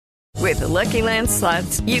With the Lucky Land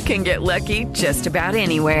Slots, you can get lucky just about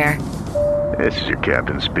anywhere. This is your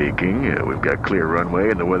captain speaking. We've got clear runway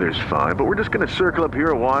and the weather's fine, but we're just going to circle up here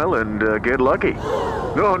a while and get lucky.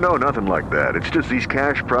 No, nothing like that. It's just these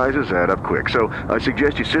cash prizes add up quick. So I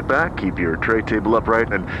suggest you sit back, keep your tray table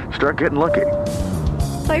upright, and start getting lucky.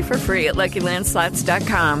 Play for free at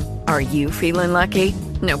LuckyLandSlots.com. Are you feeling lucky?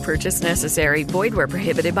 No purchase necessary. Void where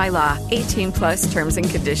prohibited by law. 18+ terms and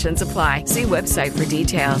conditions apply. See website for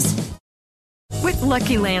details. With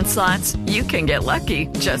Lucky Land Slots, you can get lucky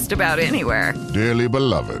just about anywhere. Dearly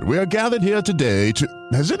beloved, we are gathered here today to...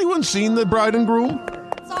 Has anyone seen the bride and groom?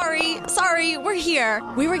 Sorry, we're here.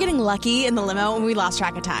 We were getting lucky in the limo and we lost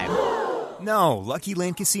track of time. No, Lucky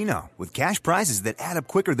Land Casino, with cash prizes that add up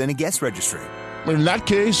quicker than a guest registry. In that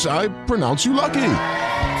case, I pronounce you lucky.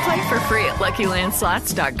 Play for free at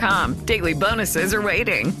LuckyLandSlots.com. Daily bonuses are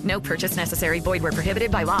waiting. No purchase necessary. Void where prohibited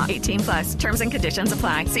by law. 18+. Terms and conditions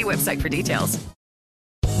apply. See website for details.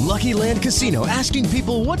 Lucky Land Casino, asking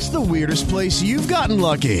people, what's the weirdest place you've gotten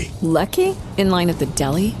lucky? Lucky? In line at the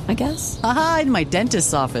deli, I guess? Aha, in my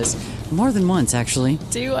dentist's office. More than once, actually.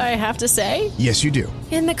 Do I have to say? Yes, you do.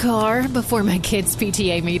 In the car before my kids'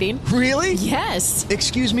 PTA meeting. Really? Yes.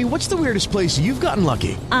 Excuse me, what's the weirdest place you've gotten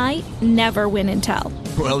lucky? I never win and tell.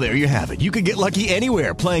 Well, there you have it. You can get lucky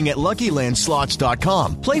anywhere, playing at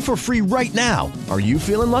LuckyLandSlots.com. Play for free right now. Are you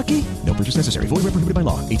feeling lucky? No purchase necessary. Void where prohibited by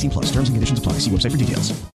law. 18+. Terms and conditions apply. See website for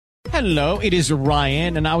details. Hello, it is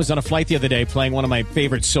Ryan, and I was on a flight the other day playing one of my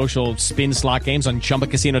favorite social spin slot games on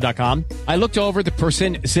ChumbaCasino.com. I looked over the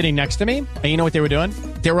person sitting next to me, and you know what they were doing?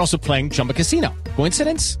 They were also playing Chumba Casino.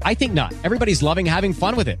 Coincidence? I think not. Everybody's loving having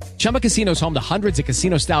fun with it. Chumba Casino is home to hundreds of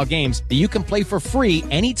casino-style games that you can play for free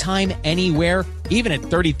anytime, anywhere, even at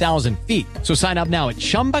 30,000 feet. So sign up now at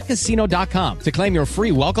ChumbaCasino.com to claim your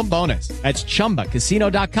free welcome bonus. That's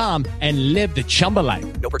ChumbaCasino.com and live the Chumba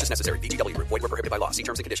life. No purchase necessary. VGW. Void where prohibited by law. See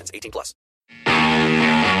terms and conditions. 18+.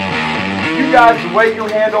 You guys, the way you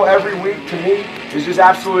handle every week, to me, is just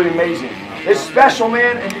absolutely amazing. It's special,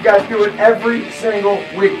 man, and you guys do it every single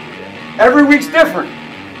week. Every week's different,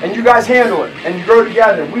 and you guys handle it, and you grow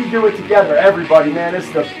together. We do it together, everybody, man.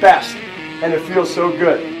 It's the best, and it feels so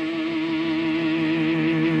good.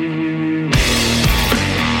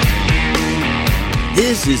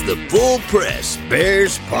 This is the Full Press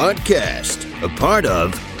Bears Podcast, a part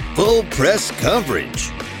of Full Press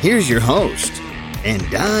Coverage. Here's your host and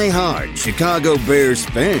die-hard Chicago Bears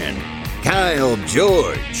fan, Kyle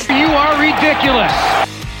George. You are ridiculous.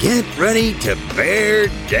 Get ready to bear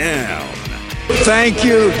down. Thank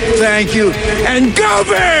you, and go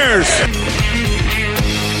Bears!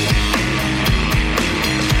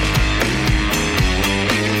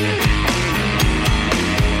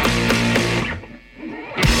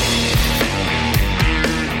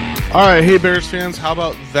 All right, hey Bears fans, how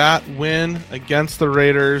about that win against the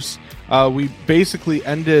Raiders? We basically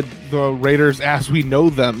ended the Raiders as we know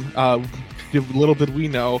them. Little did we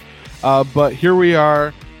know. But here we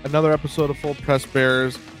are, another episode of Full Press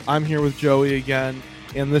Bears. I'm here with Joey again,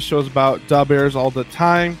 and this show's about Da Bears all the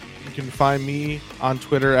time. You can find me on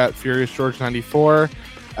Twitter at FuriousGeorge94.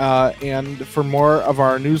 And for more of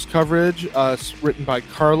our news coverage, written by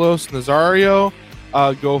Carlos Nazario,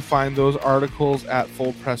 go find those articles at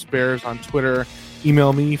Full Press Bears on Twitter.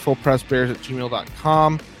 Email me,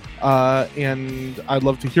 fullpressbears@gmail.com. And I'd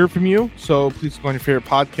love to hear from you. So please go on your favorite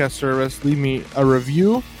podcast service. Leave me a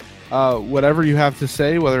review. Whatever you have to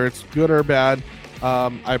say, whether it's good or bad.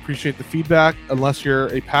 I appreciate the feedback. Unless you're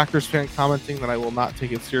a Packers fan commenting, then I will not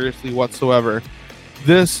take it seriously whatsoever.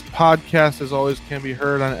 This podcast, as always, can be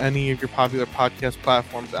heard on any of your popular podcast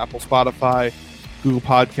platforms, Apple, Spotify, Google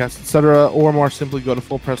Podcasts, etc., or more simply go to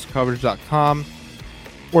fullpresscoverage.com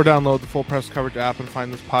or download the Full Press Coverage app and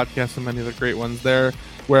find this podcast and many other great ones there.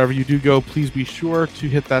 Wherever you do go, please be sure to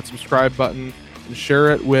hit that subscribe button and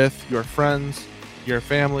share it with your friends, your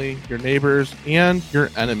family, your neighbors, and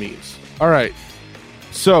your enemies. All right.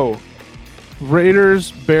 So,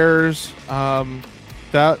 Raiders, Bears, what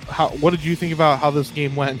did you think about how this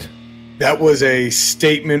game went? That was a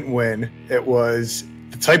statement win. It was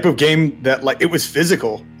the type of game that, like, it was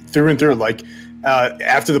physical through and through. Like,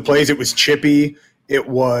 after the plays, it was chippy. It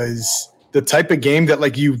was the type of game that,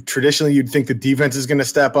 like, you'd think the defense is going to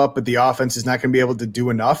step up, but the offense is not going to be able to do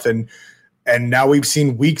enough. And now we've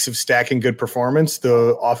seen weeks of stacking good performance.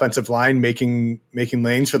 The offensive line making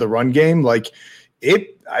lanes for the run game.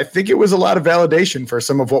 I think it was a lot of validation for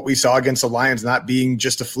some of what we saw against the Lions not being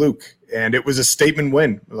just a fluke. And it was a statement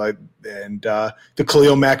win. The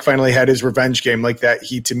Khalil Mack finally had his revenge game like that.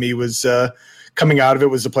 He, to me, was coming out of it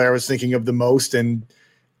was the player I was thinking of the most, and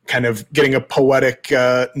kind of getting a poetic,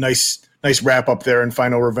 nice nice wrap up there and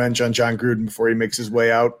final revenge on John Gruden before he makes his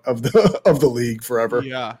way out of the league forever.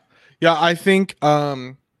 Yeah. I think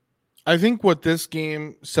what this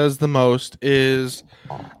game says the most is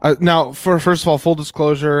now. First of all, full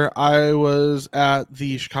disclosure, I was at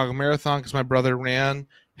the Chicago Marathon because my brother ran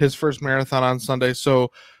his first marathon on Sunday,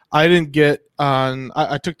 so I didn't get on.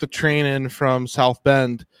 I took the train in from South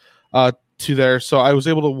Bend to there, so I was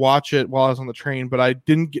able to watch it while I was on the train, but I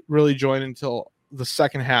didn't really join until the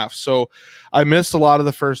second half. So I missed a lot of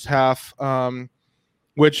the first half,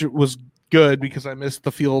 which was good because I missed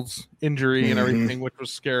the Fields injury and everything, which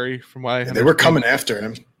was scary from what I had. They were coming after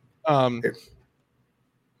him.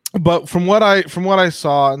 But from what I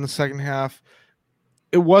saw in the second half,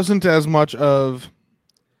 it wasn't as much of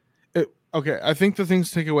it. Okay, I think the things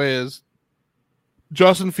to take away is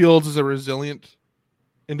Justin Fields is a resilient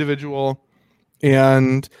individual,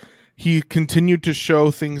 and he continued to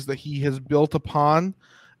show things that he has built upon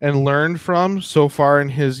and learned from so far in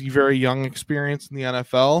his very young experience in the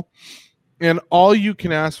NFL. And all you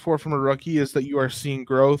can ask for from a rookie is that you are seeing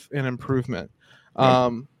growth and improvement.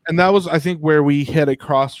 And that was, I think, where we hit a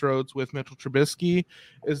crossroads with Mitchell Trubisky,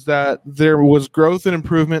 is that there was growth and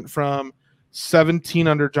improvement from 17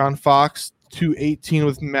 under John Fox to 18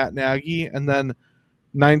 with Matt Nagy, and then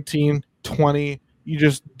 19, 20, you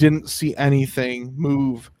just didn't see anything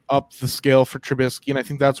move up the scale for Trubisky. And I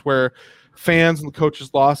think that's where fans and the coaches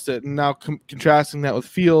lost it. And now contrasting that with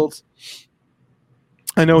Fields,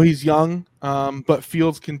 I know he's young, but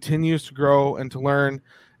Fields continues to grow and to learn,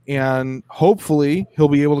 and hopefully he'll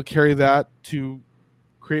be able to carry that to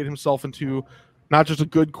create himself into not just a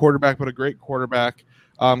good quarterback, but a great quarterback,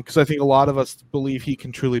 because I think a lot of us believe he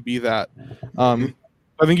can truly be that.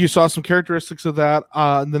 I think you saw some characteristics of that.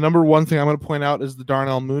 The number one thing I'm going to point out is the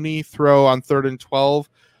Darnell Mooney throw on 3rd and 12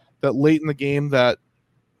 that late in the game that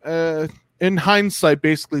in hindsight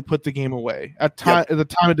basically put the game away. At the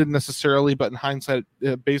time it didn't necessarily, but in hindsight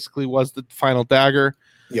it basically was the final dagger.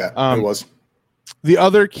 Yeah, it was. The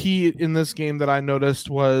other key in this game that I noticed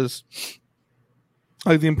was,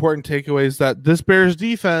 like, the important takeaway is that this Bears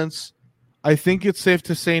defense, I think it's safe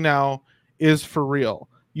to say now, is for real.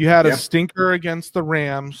 You had a stinker against the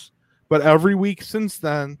Rams, but every week since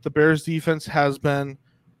then, the Bears defense has been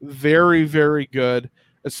very, very good,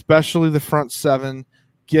 especially the front seven,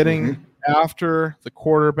 getting after the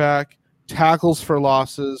quarterback, tackles for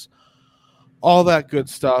losses, all that good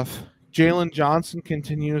stuff. Jalen Johnson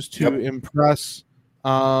continues to impress.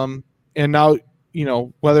 And now,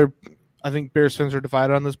 whether I think Bears fans are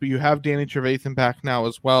divided on this, but you have Danny Trevathan back now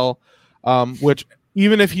as well, which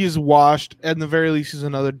even if he's washed, at the very least he's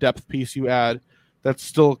another depth piece you add that's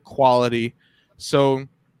still quality. So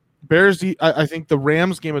Bears, I think the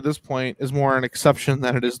Rams game at this point is more an exception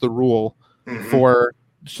than it is the rule for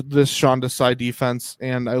this Sean Desai defense,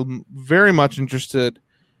 and I'm very much interested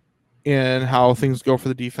in how things go for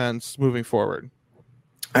the defense moving forward.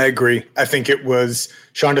 I agree. I think it was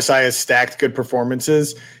Sean Desai has stacked good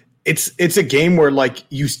performances. It's a game where, like,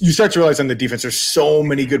 you start to realize on the defense there's so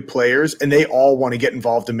many good players, and they all want to get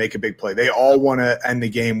involved and make a big play. They all want to end the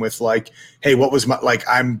game with, like, hey, what was my, like,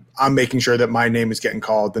 I'm making sure that my name is getting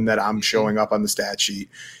called and that I'm showing up on the stat sheet.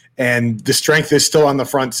 And the strength is still on the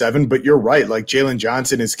front seven, but you're right. Like, Jalen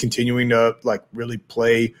Johnson is continuing to, like, really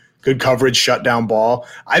play good coverage, shut down ball.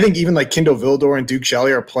 I think even like Kindle Vildor and Duke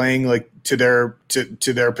Shelley are playing like to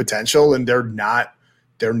their potential, and they're not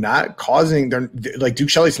causing. They're like,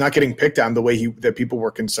 Duke Shelley's not getting picked on the way that people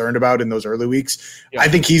were concerned about in those early weeks. Yeah. I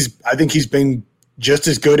think he's been just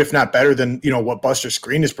as good, if not better, than what Buster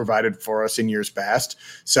Skrine has provided for us in years past.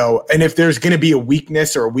 So, and if there's going to be a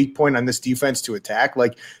weakness or a weak point on this defense to attack,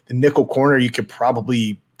 like the nickel corner, you could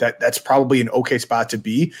probably that's probably an okay spot to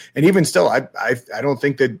be. And even still, I don't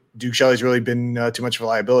think that Duke Shelley's really been too much of a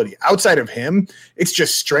liability. Outside of him, it's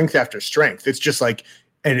just strength after strength. It's just like,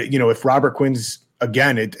 and if Robert Quinn's,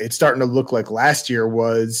 again, it's starting to look like last year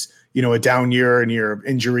was, a down year and year of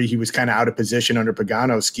injury. He was kind of out of position under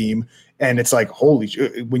Pagano's scheme. And it's like, holy,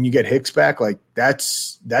 when you get Hicks back, like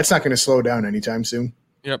that's not going to slow down anytime soon.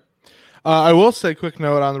 Yep. I will say a quick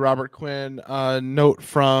note on the Robert Quinn note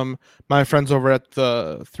from my friends over at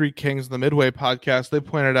the Three Kings of the Midway podcast. They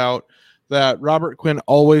pointed out that Robert Quinn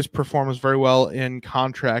always performs very well in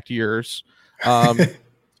contract years,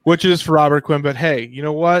 which is for Robert Quinn. But hey, you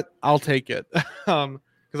know what? I'll take it because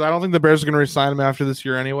I don't think the Bears are going to re-sign him after this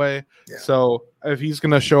year anyway. Yeah. So if he's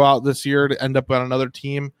going to show out this year to end up on another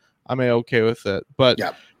team, I'm okay with it. But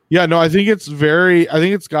yeah, no, I think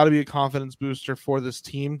it's got to be a confidence booster for this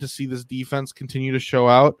team to see this defense continue to show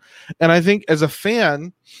out. And I think as a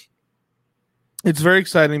fan, it's very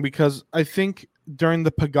exciting because I think during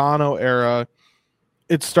the Pagano era,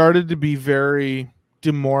 it started to be very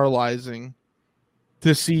demoralizing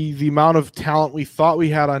to see the amount of talent we thought we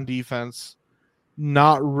had on defense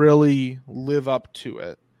not really live up to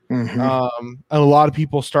it. Mm-hmm. And a lot of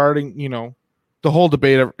people starting, the whole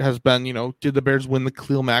debate has been, did the Bears win the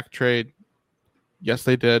Khalil Mack trade? Yes,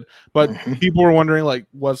 they did. But people were wondering, like,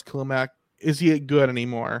 was Khalil Mack, is he good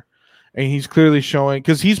anymore? And he's clearly showing,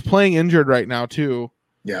 because he's playing injured right now too.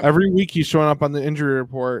 Yeah. Every week he's showing up on the injury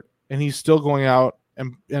report, and he's still going out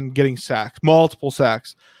and getting sacks, multiple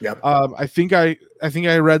sacks. Yep. I think I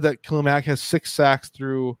read that Khalil Mack has 6 sacks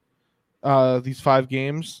through these 5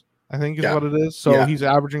 games, I think is what it is. So he's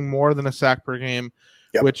averaging more than a sack per game,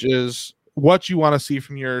 which is what you want to see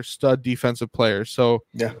from your stud defensive players. So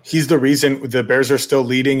yeah, he's the reason the Bears are still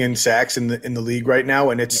leading in sacks in the league right now,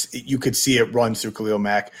 and you could see it run through Khalil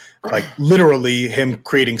Mack, like literally him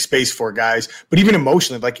creating space for guys, but even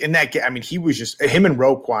emotionally, like in that game, I mean, he was just, him and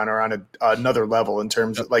Roquan are on another level in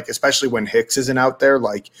terms of, like, especially when Hicks isn't out there,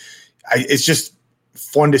 like it's just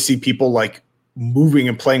fun to see people like moving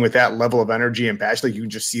and playing with that level of energy and passion. Like you can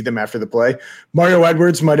just see them after the play. Mario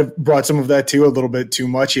Edwards might have brought some of that too, a little bit too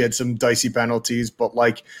much. He had some dicey penalties, but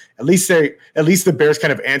like at least the Bears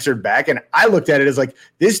kind of answered back. And I looked at it as like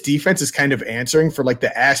this defense is kind of answering for like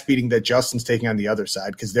the ass beating that Justin's taking on the other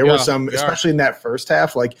side. Cause there were some, especially in that first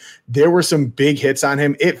half, like there were some big hits on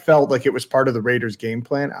him. It felt like it was part of the Raiders game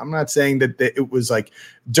plan. I'm not saying that it was like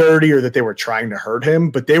dirty or that they were trying to hurt him,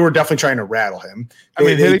 but they were definitely trying to rattle him.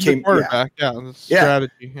 Hitting the quarterback,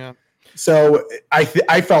 strategy, So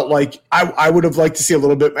I felt like I would have liked to see a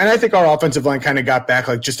little bit, and I think our offensive line kind of got back,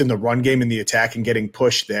 like just in the run game and the attack and getting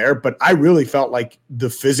pushed there. But I really felt like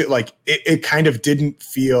it kind of didn't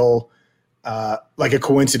feel like a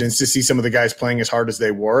coincidence to see some of the guys playing as hard as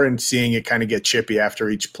they were and seeing it kind of get chippy after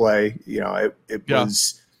each play.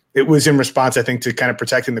 It was in response, I think, to kind of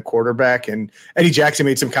protecting the quarterback. And Eddie Jackson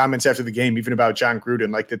made some comments after the game, even about John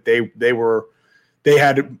Gruden, like that they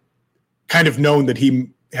had kind of known that he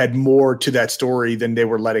had more to that story than they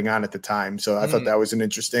were letting on at the time. So I thought that was an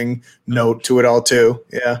interesting note to it all too.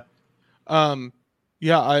 Yeah. I'm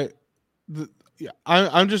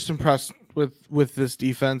just impressed with this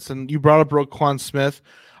defense. And you brought up Roquan Smith.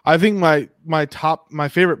 I think my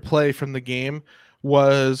favorite play from the game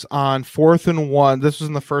was on 4th and 1. This was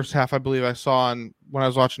in the first half, I believe I saw when I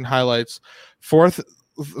was watching highlights.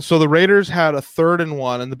 So the Raiders had a 3rd and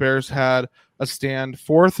 1 and the Bears had a stand.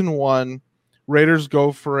 4th and 1. Raiders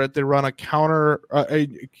go for it. They run a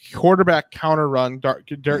quarterback counter run.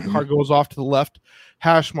 Derek Carr goes off to the left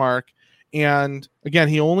hash mark. And again,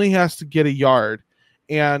 he only has to get a yard.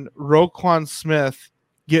 And Roquan Smith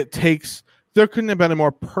there couldn't have been a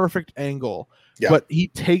more perfect angle, but he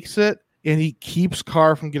takes it and he keeps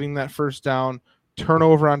Carr from getting that first down.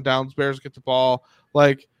 Turnover on downs. Bears get the ball.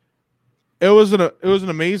 Like it was an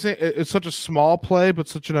amazing. It's such a small play, but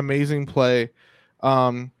such an amazing play.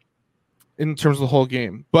 In terms of the whole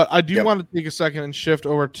game. But I do want to take a second and shift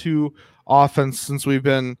over to offense since we've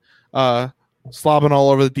been slobbing all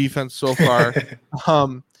over the defense so far.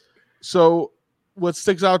 So what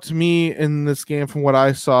sticks out to me in this game from what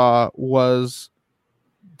I saw was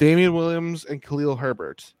Damian Williams and Khalil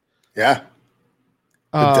Herbert. Yeah.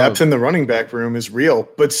 The depth in the running back room is real,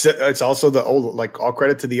 but it's also all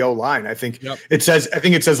credit to the O-line. I think it says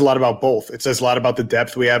a lot about both. It says a lot about the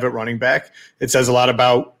depth we have at running back. It says a lot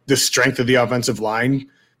about the strength of the offensive line.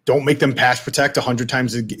 Don't make them pass protect 100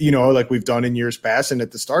 times, like we've done in years past. And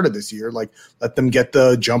at the start of this year, like let them get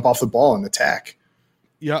the jump off the ball and attack.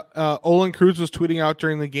 Yeah. Olin Cruz was tweeting out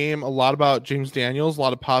during the game a lot about James Daniels, a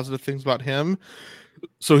lot of positive things about him.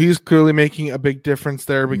 So he's clearly making a big difference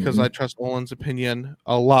there because I trust Olin's opinion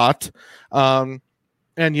a lot. And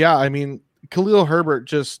yeah, I mean, Khalil Herbert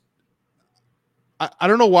just, I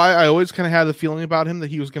don't know why I always kind of had the feeling about him that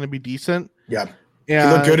he was going to be decent. Yeah. He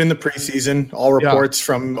looked good in the preseason. All reports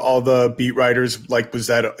from all the beat writers, like was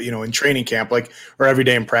that, in training camp, or every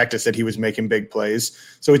day in practice that he was making big plays.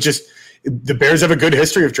 So the Bears have a good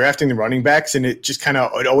history of drafting the running backs, and it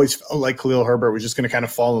always felt like Khalil Herbert was just going to kind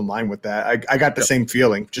of fall in line with that. I got the same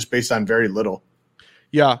feeling just based on very little.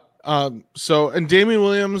 Yeah. And Damian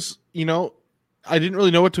Williams, I didn't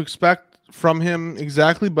really know what to expect from him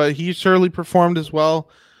exactly, but he surely performed as well.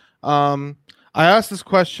 I asked this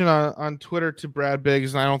question on Twitter to Brad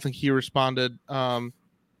Biggs, and I don't think he responded. But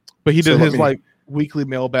he did his weekly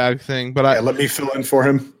mailbag thing. But let me fill in for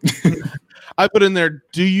him. I put in there,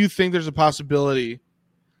 do you think there's a possibility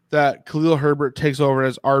that Khalil Herbert takes over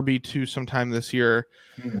as RB2 sometime this year?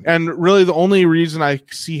 And really the only reason I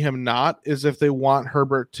see him not is if they want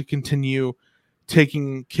Herbert to continue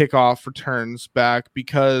taking kickoff returns back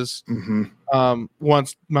because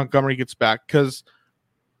once Montgomery gets back, because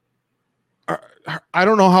I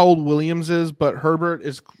don't know how old Williams is, but Herbert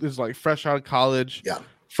is like fresh out of college,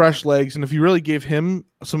 fresh legs, and if you really gave him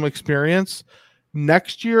some experience,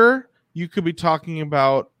 next year you could be talking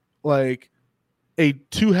about like a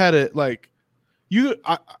two-headed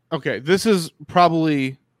okay, this is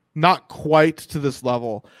probably not quite to this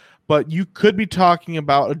level, but you could be talking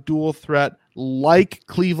about a dual threat like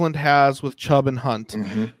Cleveland has with Chubb and Hunt.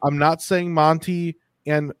 I'm not saying Monty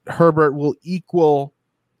and Herbert will equal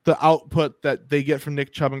the output that they get from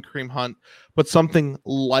Nick Chubb and Kareem Hunt, but something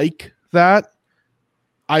like that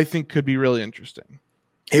I think could be really interesting.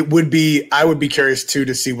 It would be. I would be curious too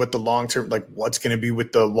to see what the long term, like what's going to be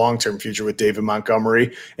with the long term future with David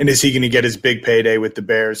Montgomery, and is he going to get his big payday with the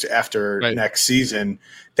Bears after next season?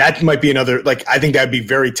 That might be another. Like I think that'd be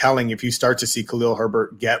very telling if you start to see Khalil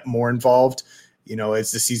Herbert get more involved.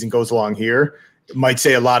 As the season goes along here, it might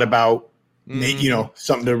say a lot about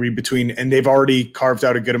something to read between. And they've already carved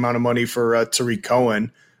out a good amount of money for Tariq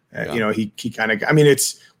Cohen. He kind of. I mean,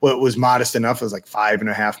 it was modest enough. It was like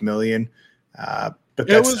 $5.5 million. But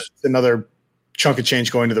that's another chunk of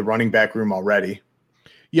change going to the running back room already.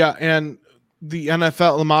 Yeah, and the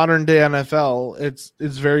NFL, the modern day NFL, it's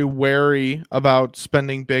very wary about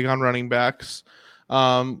spending big on running backs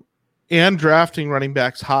and drafting running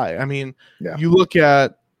backs high. I mean, you look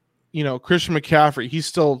at, Christian McCaffrey, he's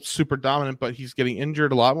still super dominant, but he's getting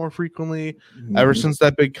injured a lot more frequently ever since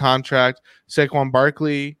that big contract. Saquon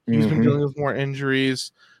Barkley, he's been dealing with more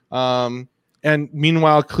injuries. And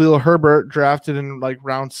meanwhile, Khalil Herbert, drafted in like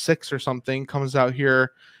round 6 or something, comes out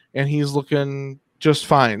here and he's looking just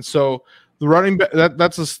fine. So the running back,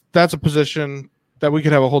 that's a position that we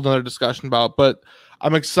could have a whole nother discussion about. But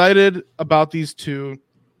I'm excited about these two.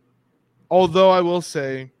 Although I will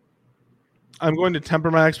say, I'm going to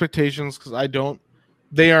temper my expectations because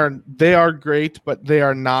they are great, but they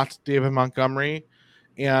are not David Montgomery.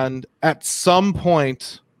 And at some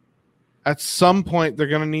point, they're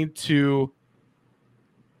going to need to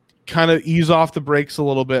kind of ease off the brakes a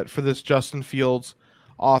little bit for this Justin Fields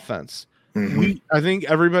offense. I think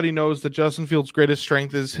everybody knows that Justin Fields' greatest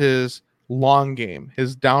strength is his long game,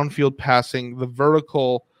 his downfield passing, the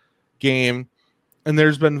vertical game. And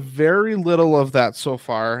there's been very little of that so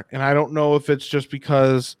far. And I don't know if it's just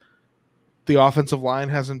because the offensive line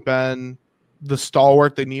hasn't been the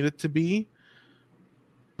stalwart they need it to be.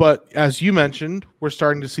 But as you mentioned, we're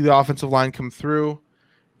starting to see the offensive line come through.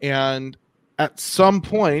 And at some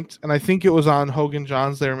point, and I think it was on Hogan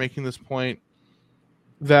Johns, they were making this point,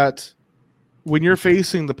 that when you're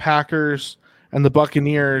facing the Packers and the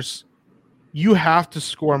Buccaneers, you have to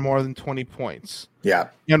score more than 20 points. Yeah.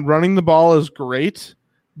 And running the ball is great,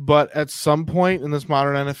 but at some point in this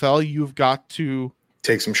modern NFL, you've got to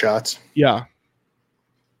take some shots. Yeah.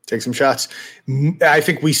 Take some shots. I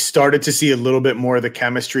think we started to see a little bit more of the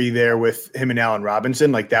chemistry there with him and Allen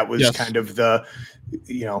Robinson. Like that was kind of the,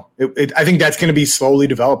 I think that's going to be slowly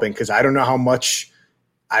developing because I don't know how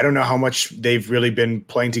much they've really been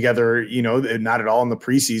playing together, not at all in the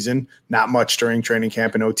preseason, not much during training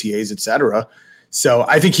camp and OTAs, et cetera. So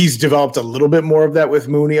I think he's developed a little bit more of that with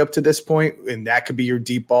Mooney up to this point, and that could be your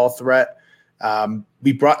deep ball threat. I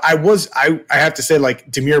have to say,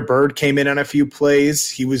 like, Damiere Byrd came in on a few plays.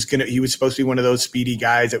 He was supposed to be one of those speedy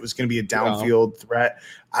guys that was going to be a downfield threat.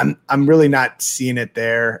 I'm really not seeing it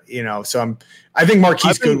there, so I think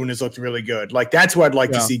Marquise Goodwin has looked really good. Like that's what I'd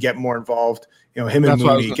like to see get more involved. Him and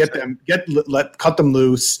Mooney, cut them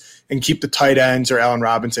loose and keep the tight ends or Allen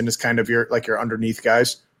Robinson as kind of your underneath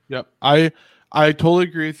guys. Yep. I totally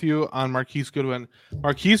agree with you on Marquise Goodwin.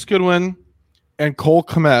 Marquise Goodwin and Cole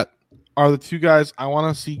Kmet are the two guys I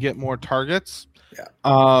want to see get more targets.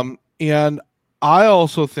 Yeah. And I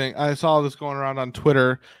also think I saw this going around on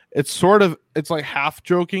Twitter. It's like half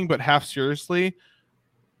joking, but half seriously.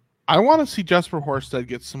 I want to see Jesper Horsted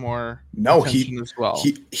get some more attention as well.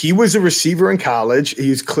 He was a receiver in college.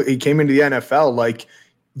 He came into the NFL. Like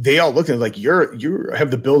they all looked at him like you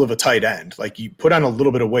have the build of a tight end. Like you put on a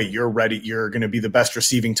little bit of weight, you're ready. You're going to be the best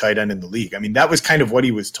receiving tight end in the league. I mean, that was kind of what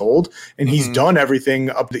he was told, and he's done everything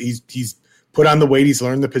up. He's put on the weight. He's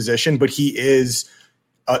learned the position, but he is.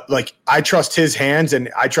 I trust his hands and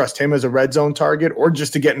I trust him as a red zone target or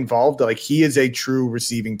just to get involved. Like he is a true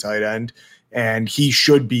receiving tight end and he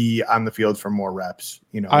should be on the field for more reps,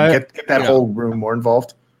 get that whole room more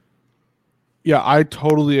involved. Yeah, I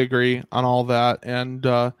totally agree on all that. And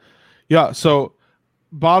so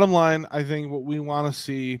bottom line, I think what we want to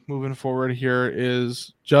see moving forward here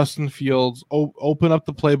is Justin Fields open up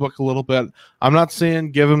the playbook a little bit. I'm not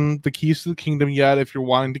saying give him the keys to the kingdom yet if you're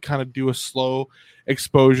wanting to kind of do a slow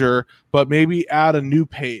exposure, but maybe add a new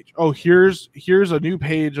page. Oh, here's a new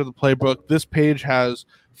page of the playbook. This page has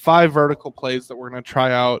 5 vertical plays that we're going to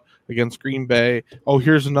try out against Green Bay. Oh,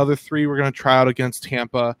 here's another 3 we're going to try out against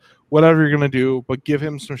Tampa. Whatever you're going to do, but give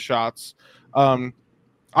him some shots. I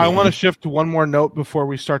want to shift to one more note before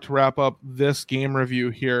we start to wrap up this game review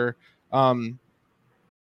here.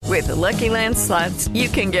 With the Lucky Land Slots, you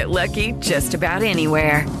can get lucky just about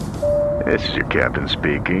anywhere. This is your captain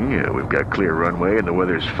speaking. We've got clear runway and the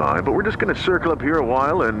weather's fine, but we're just going to circle up here a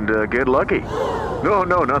while and get lucky. No,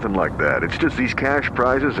 nothing like that. It's just these cash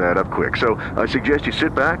prizes add up quick. So I suggest you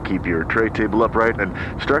sit back, keep your tray table upright, and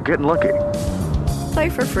start getting lucky. Play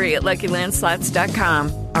for free at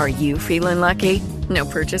LuckyLandSlots.com. Are you feeling lucky? No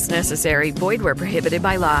purchase necessary. Void where prohibited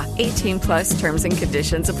by law. 18+ terms and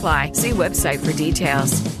conditions apply. See website for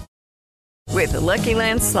details. With the Lucky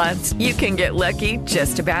Land Slots, you can get lucky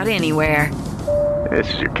just about anywhere.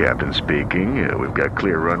 This is your captain speaking. We've got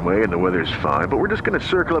clear runway and the weather's fine, but we're just going to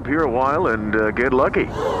circle up here a while and get lucky.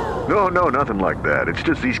 No, nothing like that. It's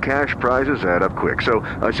just these cash prizes add up quick. So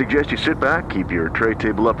I suggest you sit back, keep your tray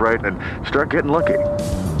table upright, and start getting lucky.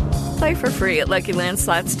 Play for free at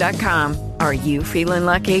LuckyLandSlots.com. Are you feeling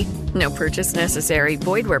lucky? No purchase necessary.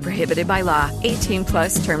 Void where prohibited by law.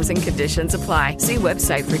 18+ terms and conditions apply. See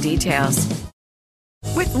website for details.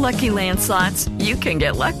 With Lucky Land Slots, you can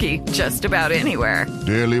get lucky just about anywhere.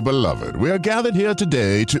 Dearly beloved, we are gathered here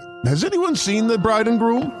today to... Has anyone seen the bride and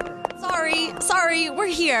groom? Sorry, we're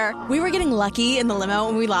here. We were getting lucky in the limo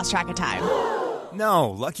and we lost track of time. No,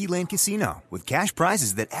 Lucky Land Casino, with cash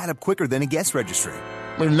prizes that add up quicker than a guest registry.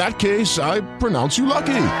 In that case, I pronounce you lucky.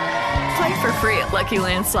 Play for free at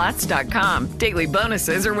LuckyLandSlots.com. Daily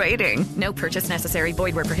bonuses are waiting. No purchase necessary.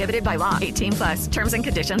 Void where prohibited by law. 18+. Terms and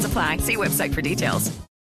conditions apply. See website for details.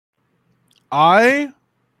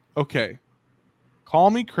 Okay.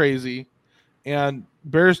 Call me crazy. And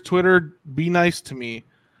Bears Twitter, be nice to me.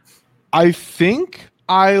 I think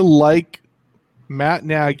I like Matt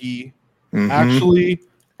Nagy actually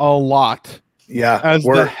a lot. Yeah. As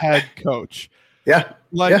the head coach. Yeah.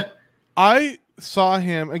 I saw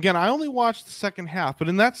him again. I only watched the second half, but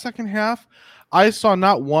in that second half, I saw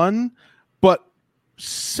not one, but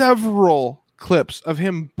several clips of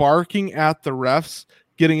him barking at the refs,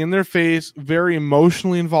 getting in their face, very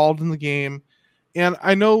emotionally involved in the game. And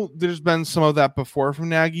I know there's been some of that before from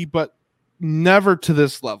Nagy, but never to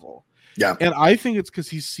this level. Yeah. And I think it's because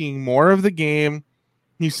he's seeing more of the game.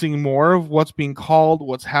 He's seeing more of what's being called,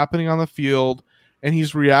 what's happening on the field, and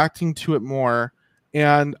he's reacting to it more.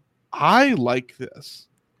 And I like this.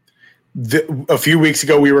 A few weeks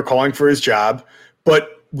ago, we were calling for his job,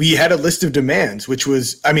 but we had a list of demands, which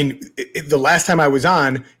was, the last time I was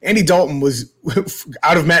on, Andy Dalton was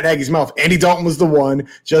out of Matt Nagy's mouth. Andy Dalton was the 1,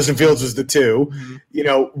 Justin Fields was the 2.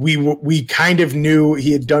 Mm-hmm. We kind of knew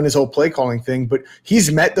he had done his whole play calling thing, but he's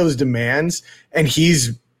met those demands and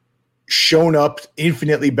he's shown up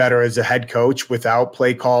infinitely better as a head coach without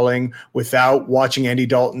play calling, without watching Andy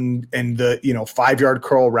Dalton and the 5-yard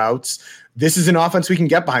curl routes. This is an offense we can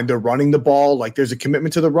get behind. They're running the ball. Like, there's a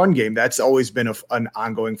commitment to the run game. That's always been an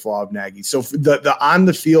ongoing flaw of Nagy. So the on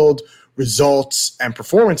the field results and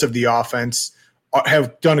performance of the offense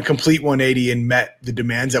have done a complete 180 and met the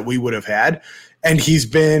demands that we would have had. And he's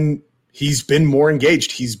been more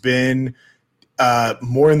engaged. He's been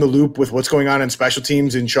more in the loop with what's going on in special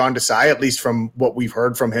teams. And Sean Desai, at least from what we've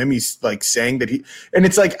heard from him, he's like saying that and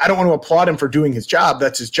it's like, I don't want to applaud him for doing his job.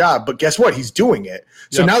 That's his job. But guess what? He's doing it.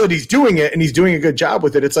 So now that he's doing it and he's doing a good job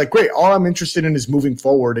with it, it's like, great. All I'm interested in is moving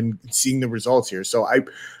forward and seeing the results here. So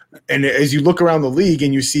and as you look around the league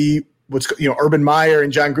and you see Urban Meyer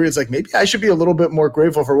and John Gruden, it's like, maybe I should be a little bit more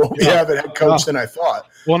grateful for what we have at head coach than I thought.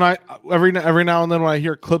 Well, every now and then when I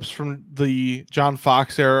hear clips from the John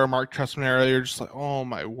Fox era or Mark Trestman era, you're just like, oh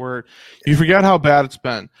my word. You forget how bad it's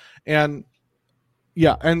been. And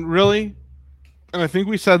and I think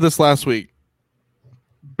we said this last week,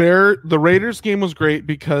 the Raiders game was great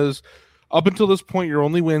because up until this point, your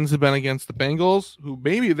only wins have been against the Bengals, who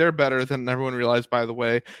maybe they're better than everyone realized, by the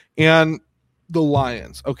way, and the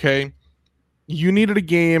Lions, okay? You needed a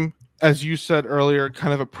game, as you said earlier,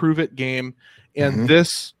 kind of a prove-it game, and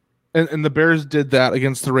and the Bears did that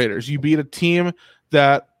against the Raiders. You beat a team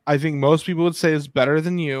that I think most people would say is better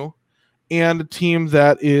than you, and a team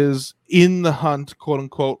that is in the hunt,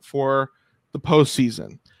 quote-unquote, for the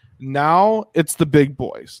postseason. Now it's the big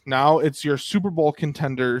boys. Now it's your Super Bowl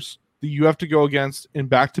contenders that you have to go against in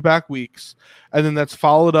back-to-back weeks, and then that's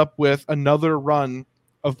followed up with another run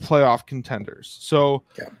of playoff contenders. So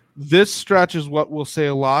this stretch is what we'll say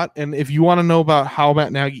a lot. And if you want to know about how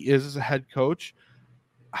Matt Nagy is as a head coach,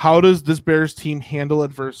 how does this Bears team handle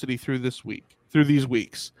adversity through these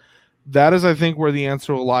weeks? That is, I think, where the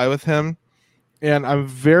answer will lie with him. And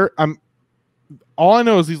I'm all I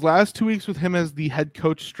know is these last 2 weeks with him as the head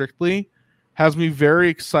coach strictly has me very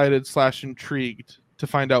excited / intrigued to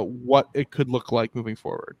find out what it could look like moving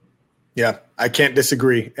forward. Yeah, I can't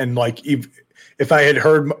disagree. And like, if I had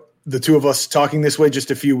heard the two of us talking this way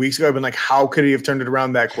just a few weeks ago, I've been like, how could he have turned it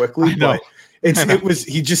around that quickly? But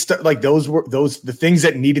he just like the things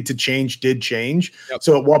that needed to change did change. Yep.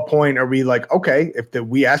 So at what point are we like, okay, if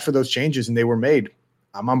we asked for those changes and they were made,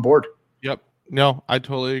 I'm on board. Yep. No, I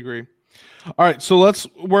totally agree. All right, so let's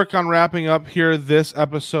work on wrapping up here this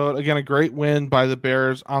episode. Again, a great win by the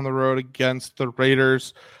Bears on the road against the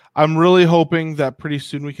Raiders. I'm really hoping that pretty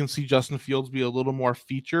soon we can see Justin Fields be a little more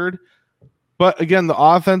featured. But again, the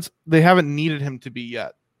offense, they haven't needed him to be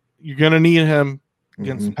yet. You're going to need him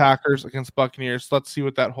against the Packers, against Buccaneers. Let's see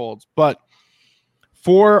what that holds. But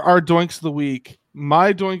for our Doinks of the Week,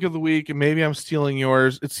 my Doink of the Week, and maybe I'm stealing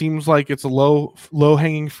yours, it seems like it's a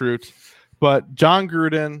low-hanging fruit. But John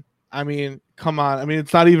Gruden, I mean, come on. I mean,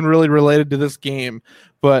 it's not even really related to this game.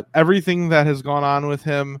 But everything that has gone on with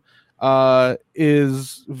him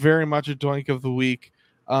is very much a Doink of the Week.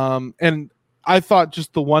 And I thought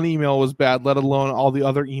just the one email was bad, let alone all the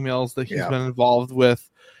other emails that he's been involved with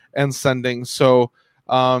and sending. So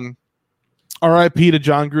RIP to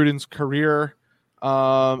John Gruden's career.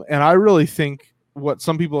 And I really think what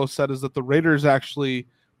some people have said is that the Raiders actually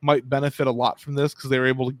might benefit a lot from this because they were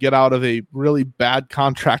able to get out of a really bad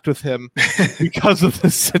contract with him because of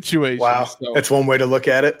this situation. Wow. So, that's one way to look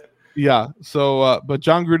at it. Yeah. So, but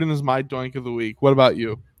John Gruden is my Doink of the Week. What about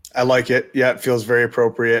you? I like it. Yeah, it feels very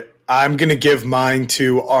appropriate. I'm going to give mine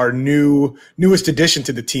to our newest addition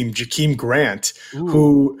to the team, Jakeem Grant,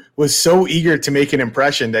 who was so eager to make an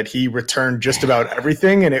impression that he returned just about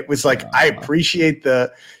everything. And it was like, I appreciate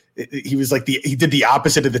he was like he did the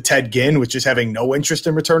opposite of the Ted Ginn, which is having no interest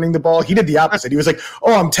in returning the ball. He did the opposite. He was like,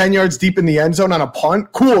 oh, I'm 10 yards deep in the end zone on a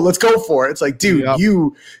punt. Cool. Let's go for it. It's like, dude,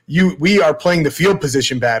 we are playing the field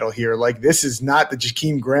position battle here. Like, this is not the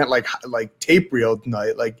Jakeem Grant, like tape reel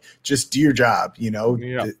night. Like, just do your job, you know,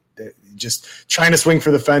 just trying to swing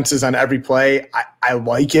for the fences on every play. I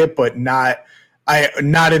like it, but not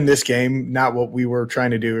in this game, not what we were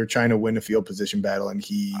trying to do. We were trying to win a field position battle, and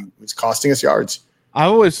he was costing us yards. I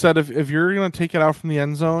always said if you're going to take it out from the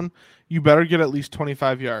end zone, you better get at least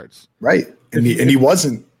 25 yards. Right. And he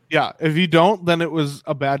wasn't. Yeah. If you don't, then it was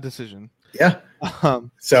a bad decision. Yeah.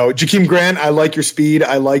 So Jakeem Grant, I like your speed.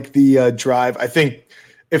 I like the drive. I think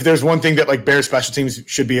if there's one thing that like Bears special teams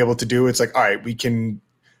should be able to do, it's like, all right, we can.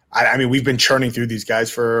 I mean, we've been churning through these guys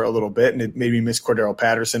for a little bit, and it maybe missed Cordero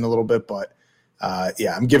Patterson a little bit, but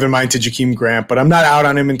I'm giving mine to Jakeem Grant, but I'm not out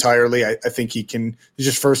on him entirely. I think he can. He's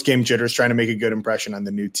just first game jitters, trying to make a good impression on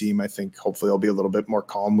the new team. I think hopefully he'll be a little bit more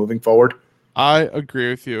calm moving forward. I agree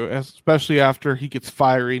with you, especially after he gets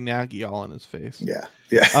fiery Nagy all in his face. Yeah.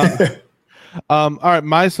 All right,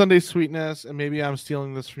 my Sunday sweetness, and maybe I'm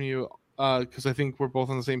stealing this from you because I think we're both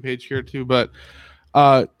on the same page here too, but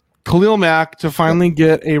Khalil Mack to finally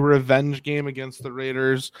get a revenge game against the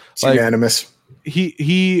Raiders. It's unanimous.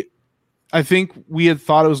 I think we had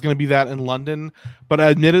thought it was going to be that in London, but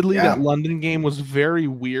admittedly that London game was very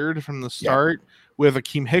weird from the start with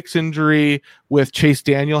Akeem Hicks injury, with Chase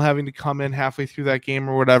Daniel having to come in halfway through that game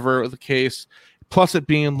or whatever the case, plus it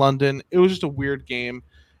being in London. It was just a weird game,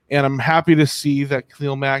 and I'm happy to see that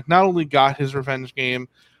Khalil Mack not only got his revenge game,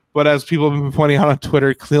 but as people have been pointing out on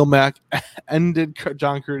Twitter, Khalil Mack ended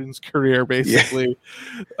John Gruden's career, basically.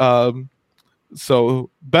 So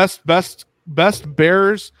best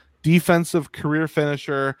Bears defensive career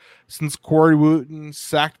finisher since Corey Wooten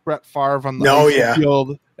sacked Brett Favre on the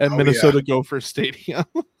field at Minnesota Gopher Stadium.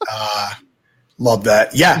 Love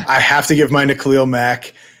that. Yeah, I have to give mine to Khalil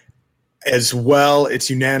Mack as well.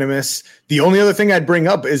 It's unanimous. The only other thing I'd bring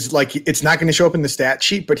up is like it's not going to show up in the stat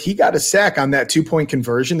sheet, but he got a sack on that 2-point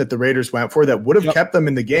conversion that the Raiders went for that would have kept them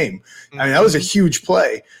in the game. I mean, that was a huge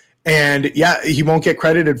play. And he won't get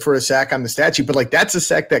credited for a sack on the stat sheet, but like that's a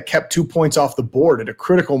sack that kept 2 points off the board at a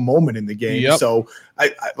critical moment in the game. So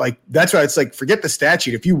I like that's why it's like forget the stat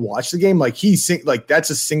sheet. If you watch the game, like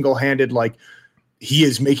that's a single-handed he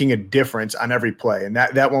is making a difference on every play, and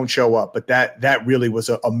that won't show up. But that really was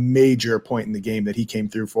a major point in the game that he came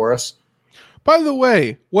through for us. By the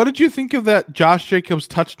way, what did you think of that Josh Jacobs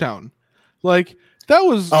touchdown? Like. That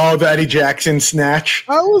was the Eddie Jackson snatch.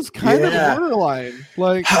 That was kind of borderline.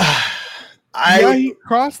 Like, he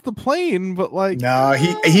crossed the plane, but like no,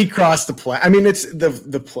 he crossed the plane. I mean, it's they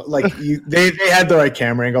had the right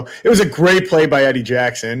camera angle. It was a great play by Eddie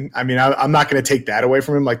Jackson. I mean, I'm not going to take that away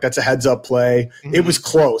from him. Like that's a heads up play. Mm-hmm. It was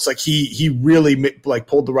close. Like he really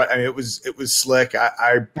pulled the right. I mean, it was slick.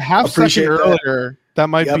 I appreciate that. That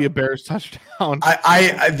might be a Bears touchdown.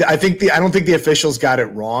 I don't think the officials got it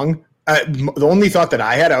wrong. The only thought that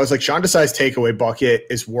I had, I was like, Sean Desai's takeaway bucket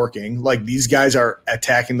is working. Like, these guys are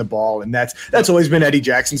attacking the ball, and that's always been Eddie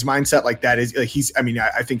Jackson's mindset. Like, that is, like,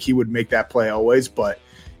 I think he would make that play always. But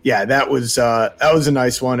yeah, that was a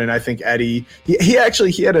nice one, and I think Eddie he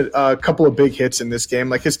had a couple of big hits in this game.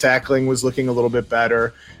 Like, his tackling was looking a little bit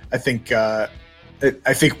better. I think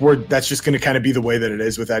that's just going to kind of be the way that it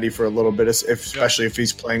is with Eddie for a little bit, especially if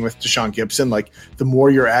he's playing with Deshaun Gibson. Like, the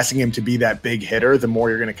more you're asking him to be that big hitter, the more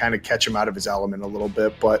you're going to kind of catch him out of his element a little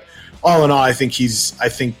bit. But all in all, I think he's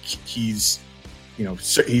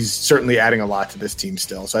certainly adding a lot to this team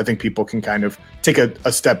still. So I think people can kind of take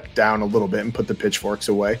a step down a little bit and put the pitchforks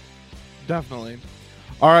away. Definitely.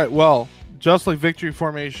 All right. Well, just like victory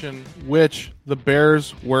formation, which the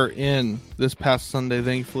Bears were in this past Sunday,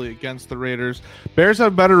 thankfully, against the Raiders. Bears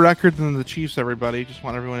have a better record than the Chiefs, everybody. Just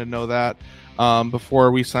want everyone to know that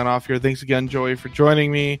before we sign off here. Thanks again, Joey, for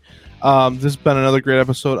joining me. This has been another great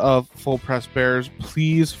episode of Full Press Bears.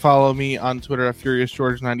 Please follow me on Twitter at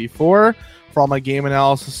FuriousGeorge94 for all my game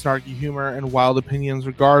analysis, snarky humor, and wild opinions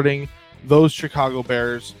regarding those Chicago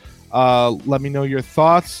Bears. Let me know your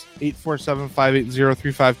thoughts.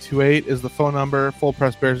 847-580-3528 is the phone number.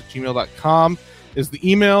 fullpressbears@gmail.com is the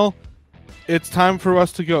email. It's time for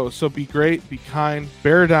us to go. So be great, be kind,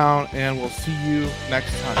 bear down, and we'll see you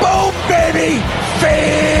next time. Boom, baby!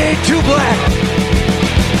 Fade to black!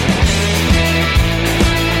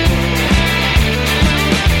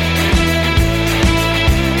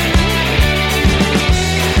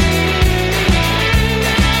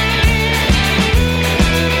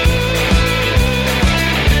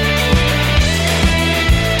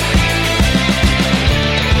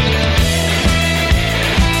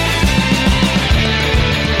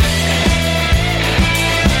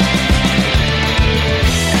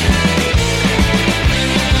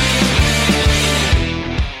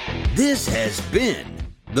 This has been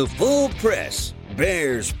the Full Press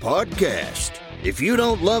Bears podcast. If you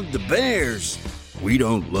don't love the Bears, we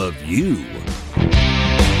don't love you.